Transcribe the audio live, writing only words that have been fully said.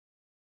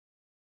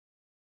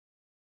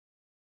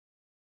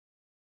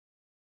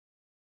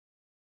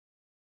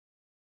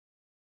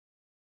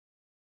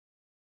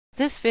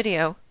This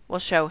video will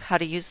show how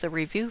to use the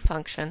review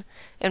function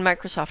in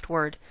Microsoft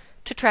Word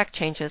to track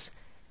changes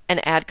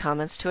and add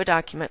comments to a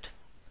document.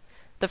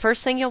 The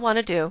first thing you'll want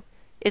to do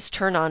is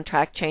turn on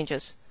Track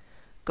Changes.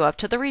 Go up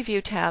to the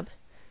Review tab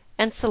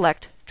and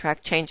select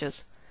Track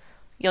Changes.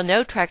 You'll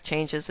know Track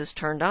Changes is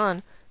turned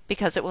on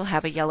because it will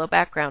have a yellow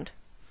background.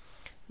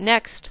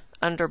 Next,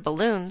 under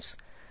Balloons,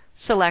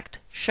 select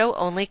Show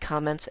Only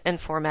Comments and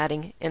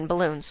Formatting in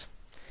Balloons.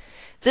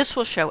 This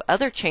will show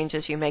other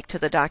changes you make to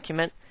the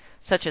document,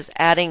 such as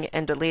adding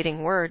and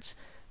deleting words,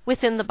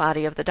 within the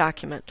body of the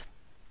document.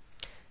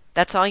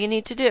 That's all you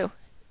need to do.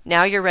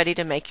 Now you're ready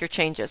to make your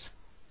changes.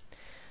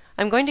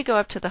 I'm going to go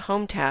up to the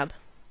Home tab,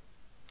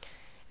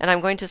 and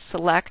I'm going to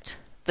select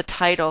the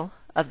title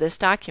of this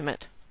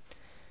document.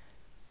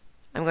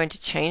 I'm going to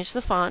change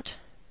the font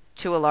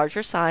to a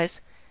larger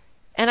size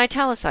and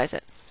italicize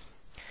it.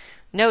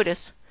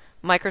 Notice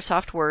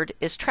Microsoft Word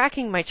is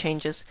tracking my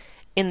changes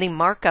in the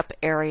markup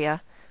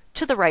area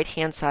to the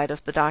right-hand side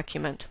of the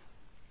document.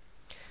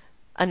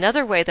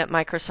 Another way that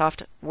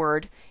Microsoft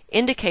Word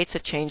indicates a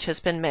change has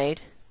been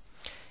made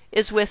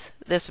is with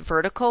this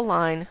vertical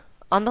line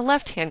on the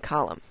left-hand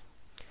column.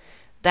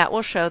 That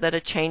will show that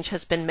a change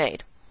has been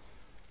made.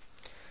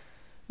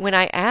 When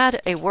I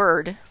add a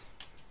word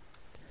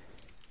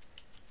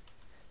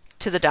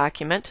to the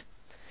document,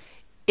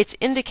 it's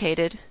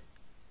indicated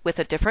with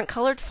a different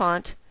colored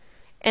font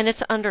and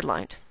it's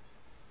underlined.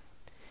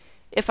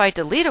 If I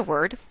delete a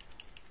word,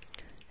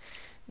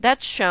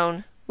 that's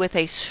shown with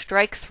a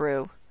strike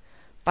through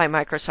by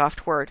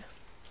Microsoft Word.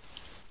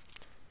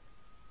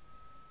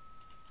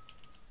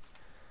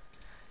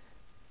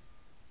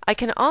 I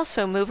can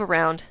also move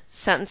around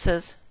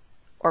sentences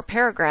or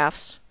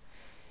paragraphs,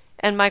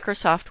 and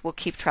Microsoft will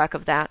keep track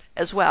of that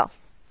as well.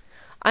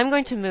 I'm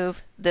going to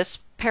move this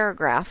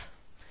paragraph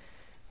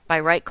by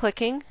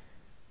right-clicking,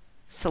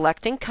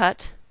 selecting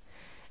Cut,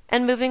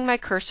 and moving my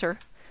cursor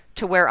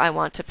to where I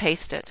want to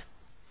paste it.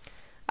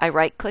 I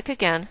right-click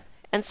again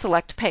and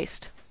select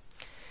Paste.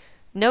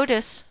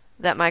 Notice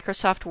that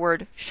Microsoft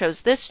Word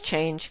shows this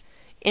change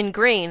in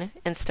green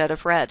instead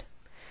of red.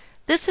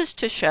 This is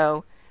to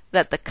show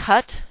that the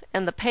cut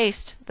and the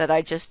paste that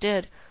I just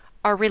did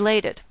are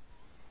related.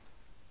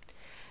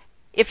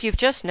 If you've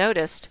just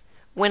noticed,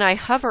 when I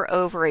hover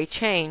over a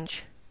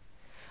change,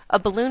 a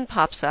balloon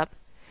pops up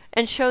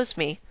and shows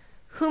me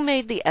who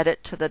made the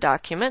edit to the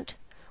document,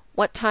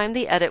 what time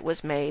the edit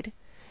was made,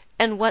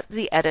 and what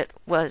the edit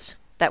was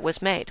that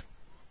was made.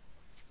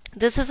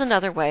 This is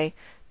another way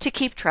to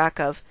keep track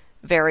of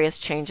various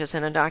changes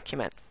in a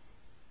document.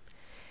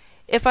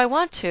 If I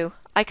want to,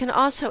 I can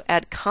also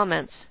add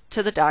comments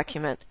to the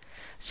document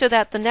so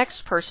that the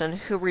next person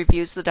who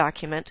reviews the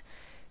document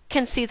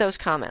can see those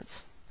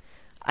comments.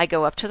 I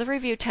go up to the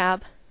Review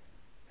tab,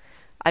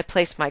 I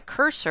place my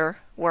cursor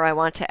where I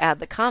want to add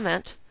the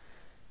comment,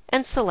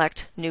 and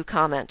select New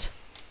Comment.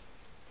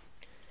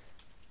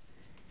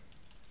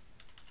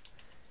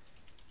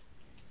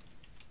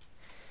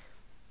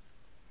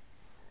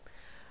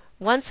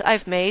 Once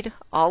I've made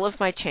all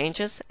of my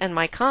changes and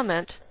my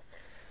comment,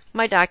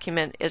 my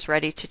document is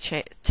ready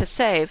to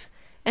save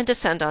and to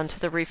send on to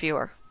the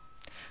reviewer.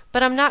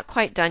 But I'm not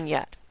quite done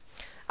yet.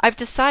 I've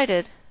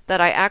decided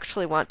that I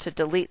actually want to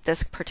delete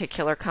this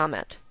particular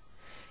comment.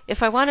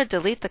 If I want to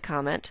delete the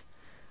comment,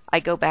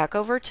 I go back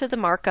over to the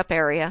markup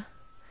area,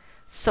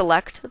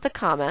 select the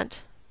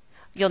comment.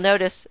 You'll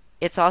notice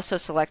it's also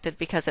selected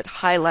because it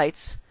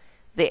highlights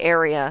the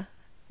area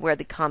where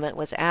the comment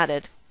was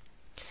added.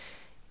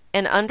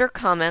 And under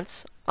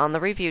Comments on the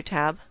Review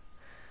tab,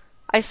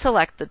 I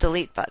select the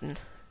Delete button.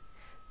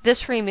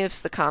 This removes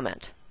the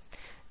comment.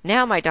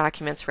 Now my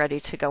document's ready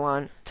to go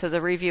on to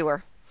the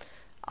reviewer.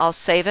 I'll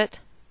save it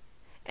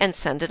and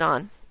send it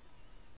on.